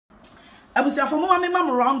Abusia for mama me mam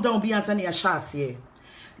round down be answer near shas here.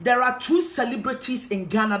 There are 2 celebrities in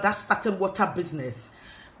Ghana that started water business.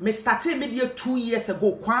 Me started maybe 2 years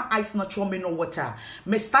ago. Kwan ice natural mineral water.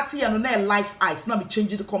 Me started and on life ice. Now me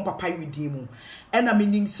change the compa pie redeem. And I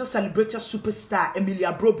mean so celebrated superstar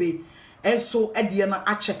Emilia Brobe. And so Ediana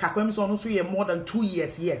Ache Kakwem so also here more than 2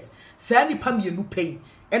 years. Yes. Say any pam you pay.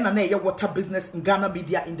 And I water business in Ghana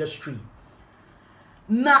media industry.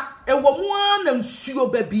 Na e wo and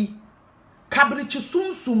suyo baby. Kabrichi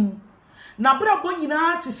sunsum. Na bra bo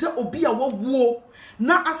nyina ti se obi a wo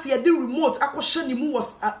na ase ye de remote akwohye ni mu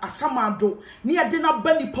was asamado ni ye de na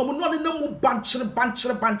ba ni pom no na mu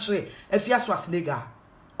banchire afiaso asnega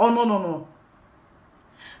oh no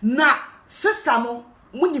na sister no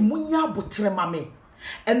muni munya abotre mame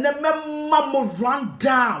ene memma mo run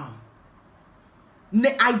down ne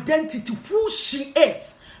identity who she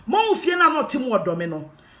is mo fie na no tim odome no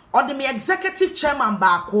ode me executive chairman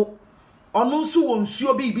baako onu nso won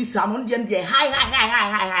suo bi bisa no de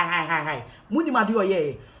hi muni made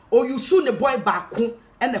oye o you su ne boy baako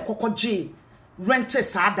ene kokoje rente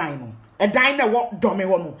sa dan no e dan na wo dome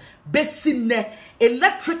wo no besi ne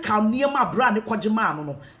electrical niema bra ne kogema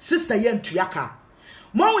no sister ye ntuaka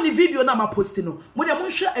mo woni video na ma post no mo de mo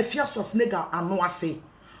hwe afia sosnega ano ase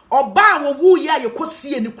oba wo wu ya ye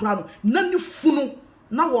kosie ni kura no na ni funu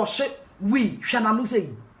na wo hye wi hwe na no sei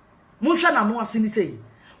mo hwe na no ase ni sei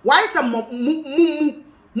why some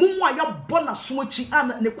mumu ya bona sochi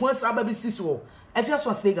an ne kwansa ba bi siso efias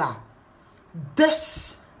was nigga.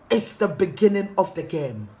 This is the beginning of the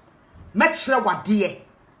game. Make sure what dear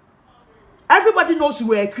everybody knows you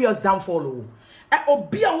were a Crea's downfall.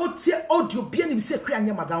 Obi a wote audio bi anim say Crea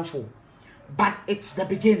nya downfall, but it's the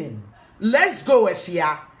beginning. Let's go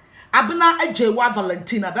Efia Abena Ejewa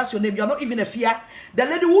Valentina, that's your name. You're not even Efia, the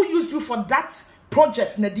lady who used you for that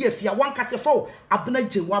project na die Efia one kase for Abena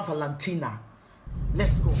Ejewa Valentina.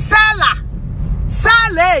 Let's go. Sala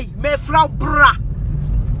me frau bra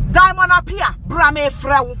Diamond apia bra me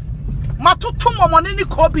frau matoto momone ni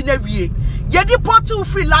ko bi na wie ye di portu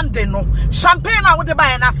free London no champagne a wo de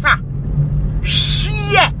ba na sa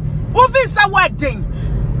hwie wo visa wedding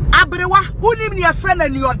abrewa unim ne friend na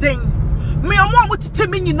ni odin me omo mutete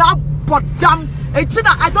me nyina bodam until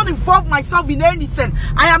I don't involve myself in anything.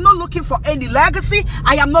 I am not looking for any legacy.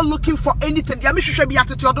 I am not looking for anything. Ya me hwehwe bi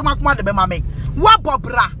atete odoma kuma de be mame wa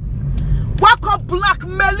bobra wako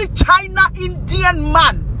blackmail China Indian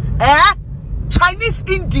man Chinese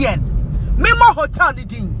Indian memo hotel ni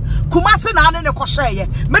din Kumasi na ane ne kosheye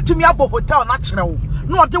metumi abo hotel na kire wo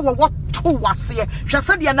no de wo to wase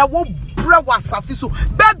hwese de na wo bre wasase so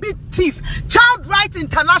baby thief child right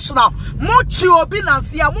international mochi obi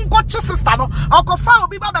nansia munko chi sister no okofa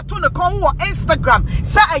obi ba beto ne kon wo Instagram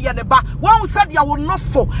say eye ne ba won said ya wo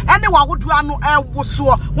nofo ene wa wodu anu ewo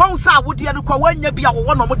so won say awode ne kwa wanya bia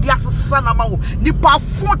wo no mo de asesa na ma wo nipa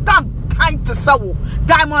fotan time to say wo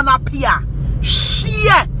Diamond apia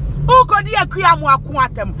shie Uko di akria mu ako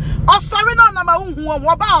atem. Osori no na ma hu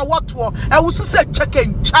wo ba woto e wusu se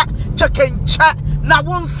chekencha na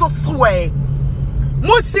won so swe.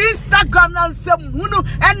 Musi Instagram na nsem hunu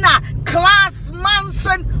na class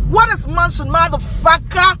mansion. What is mansion,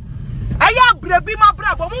 motherfucker? Aya brebi ma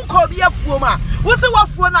brabo munko bi afuo ma. Wusi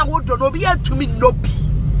wafuo na wodo no bi antumi nobi.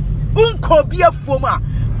 Unko bi afuo ma.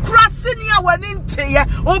 Krasinia waninteye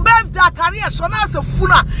obef da career so na se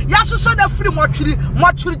funa ya hwehwe na free mochiri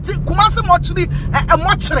kumase mochiri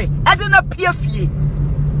mochiri ede na piefie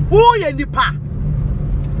wo ye nipa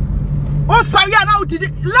oh sorry now did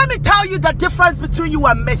it. Let me tell you the difference between you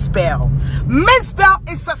and Miss Bell. Miss Bell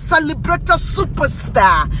is a celebrity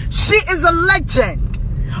superstar. She is a legend.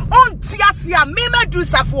 On tiasia me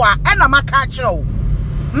medusafo and am akachiro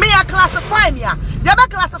me a classify me ya be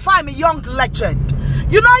classify me young legend.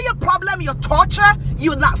 You know your problem, your torture,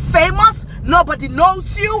 you're not famous, nobody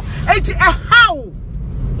knows you. It's how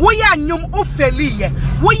we are nyum ufeliye,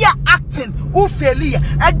 we are acting ufeliye.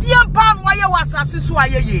 A dear pan why you was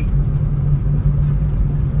ye.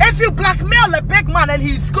 If you blackmail a big man and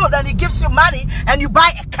he's good and he gives you money and you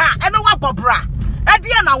buy a car, and no wabobra. A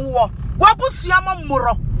dear na wo, wabusuyama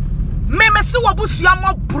muro. Memesi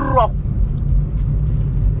wabusuyama bro.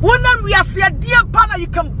 When we are see a dear partner, you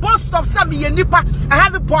can boast of some nipa. I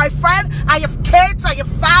have a boyfriend, I have kids, I have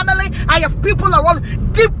family, I have people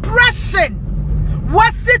around. Depression.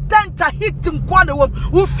 What's it then to hit him?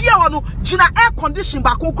 Who fear Gina air condition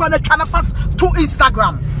back who can fast to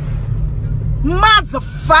Instagram.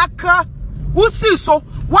 Motherfucker. Who see so?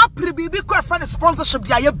 What pre-baby friend sponsorship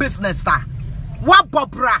your business da? What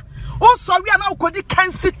bobra? Oh sorry, I now could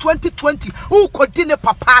cancel 2020. Who could dinner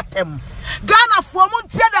papatem? Ghana for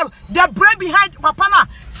the brain behind Papana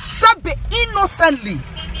Sabe innocently.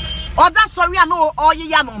 Or that's sorry, I know, or ye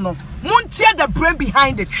no. Muntia the brain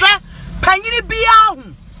behind the trap, Panyini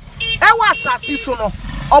Biahu. Ewa Sasisono,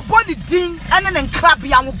 or body ding, and then crab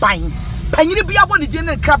young buying. Panyini Biaboni din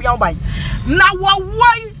and crab young buying. Now,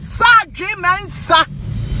 why, Sir Jim Sir?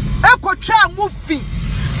 Echo chair movie.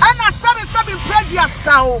 And a 7 predia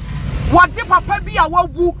sao. What the papa be a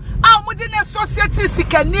woo? Our modern society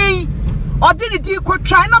sikani. Or did it equal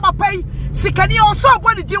try number pay? Sikani also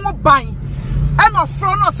body didn't buy. And of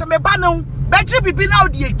front of some bano. Betcha be been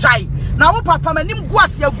out the chai. Now, papa, my name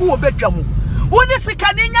was your go bedroom. Only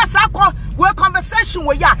sikaninya sako where conversation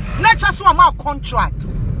with ya. Nature so amount contract.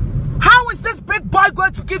 How is this big boy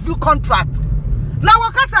going to give you contract? Now,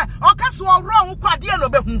 Okasa wrong, Quadian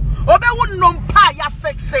Obehu no pa ya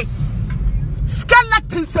fixe.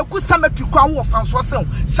 Skeleton se good cemetery crown of François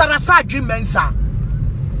Sarasa Dream Mensa.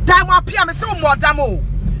 Damo Pia, more damo.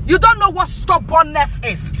 You don't know what stubbornness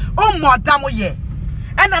is. Oh, more damo ye.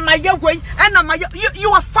 And am I your way? And am I you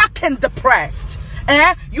are fucking depressed.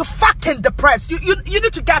 You fucking depressed. You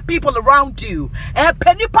need to get people around you.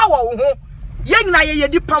 Penny power. Yang na ye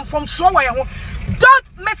di pam from so way.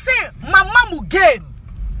 Don't me say my mamu game.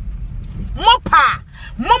 Mopa,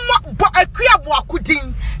 momo but a crib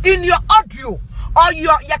wakudin in your audio or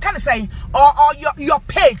your kind of say or your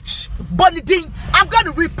page. Bonidin, I'm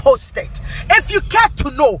gonna repost it. If you care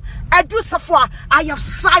to know, Edu Safwa, I have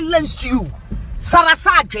silenced you.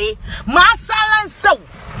 Sarasadre, ma silence so.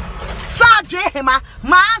 Sadre hema,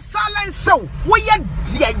 ma silence so.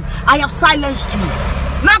 I have silenced you.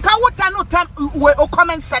 Now, what no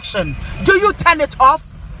comment section? Do you turn it off?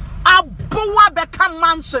 Abuwa become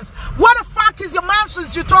mansions. What the fuck is your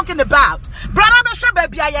mansions you talking about? Brother Besha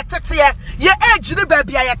baby I tete ye age the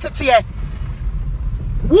baby I tete.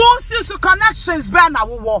 Who sees connections bana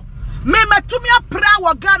wo? Me metumia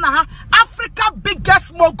pra Ghana Africa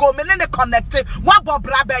biggest mogul me ne connected. What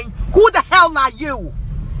braben? Who the hell are you?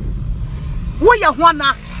 Who you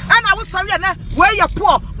wanna? And I was sorry, where you're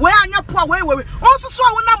poor, where you're poor, where also so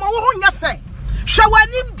I will not your face. Show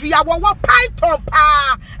an India, what python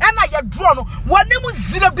pa, and I had drawn one name was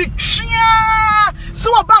zero big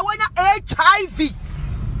so about when HIV.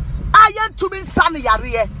 I had to be sunny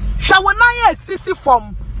area. Shall when I sissy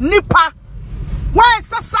from Nipa. Why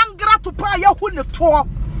is a sangra to pay your wooden tour?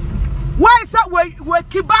 Why is that where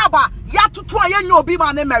Kibaba, ya to try and your be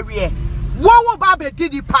my name? What Baba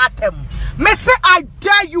did he part him? Me say I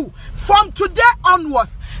dare you from today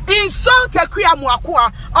onwards insult Equia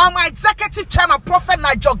Mwakua or my executive chairman Prophet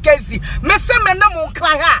Nigel Gezi. Me say me no mon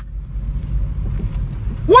cry ha.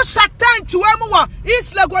 What shall time to Emua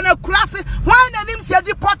is like when a cross when an name say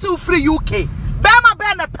deport free UK. Bema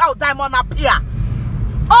Bena Pel Diamond appear.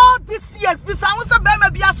 All these years, besides Bema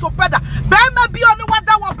be a so better. Bema be on what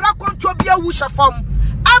that will black control be a wisher from.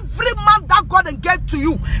 Every man that God and get to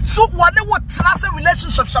you. So whatever trust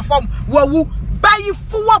relationship shall form, will buy you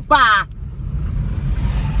for bar.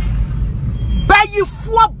 Buy you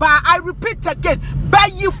for bar. I repeat again,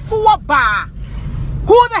 buy you for bar.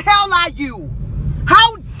 Who the hell are you?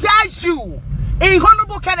 How dare you? A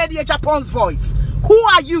honorable Kennedy Japan's voice. Who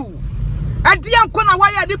are you? Adiam kona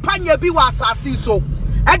waya di panya biwa asasi so.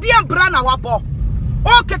 Adiam brana wabo.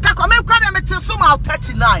 Okay, kakome kwade metesuma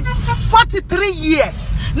 39. 43 years.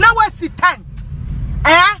 Now I see tent.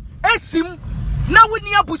 Esim. Now we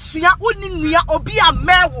near Busuya, Uninia, Obia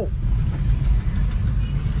Mewo.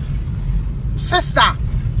 Sister,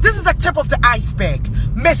 this is the tip of the iceberg.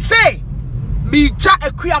 Me say, me ja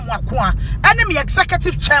Equia Mwakua, enemy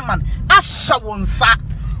executive chairman, Asha Wonsa,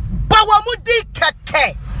 Bawamudi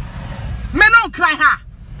Keke. Me no cry ha.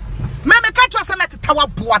 Me catch us at the tower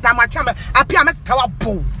board. I'm a chamber, appear at the tower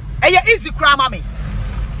board. Easy cry, mammy.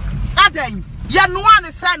 Aden. Ya no one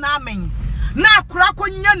is saying amen. Na kurako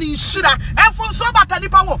nyani shira. From so bata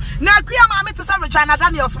nipa wo. Na kuya mama te say Regina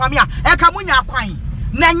Daniels mamia. E ka munya kwan.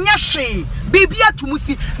 Na nyehwe. Bibia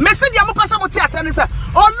tumusi. Me se dia mo pasa mo te asane se.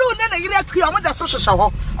 Onu ne na yire kuya mo da so hwehwe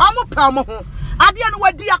ho. Omo pa mo ho. Ade no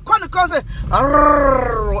wadi akon ko se.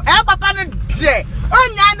 E papa ne de.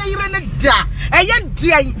 Onya na yire ne da. Eye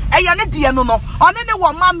de. Eye ne de no no. One ne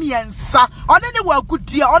wo mamiensa. One ne wo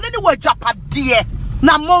agudie. One ne wo japade.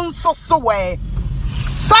 Na monso so we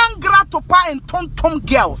sangra topa and tontom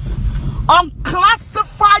girls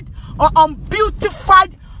unclassified or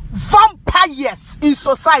unbeautified vampires in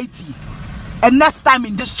society. And next time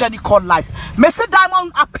in this journey called life, Mr.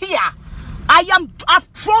 Diamond appear. I've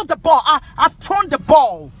thrown the ball. I've thrown the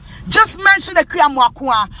ball. Just mention the Kriya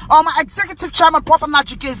Mwakua or my executive chairman Prophet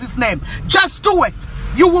Najik is his name. Just do it.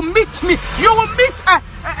 You will meet me. You will meet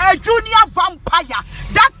a junior vampire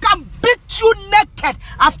that can beat you naked.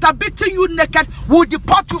 After beating you naked, will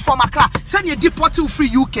deport you from Accra. Send you deport you free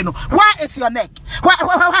UK. No. Where is your neck?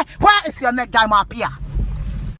 Where is your neck, Diamond Apia?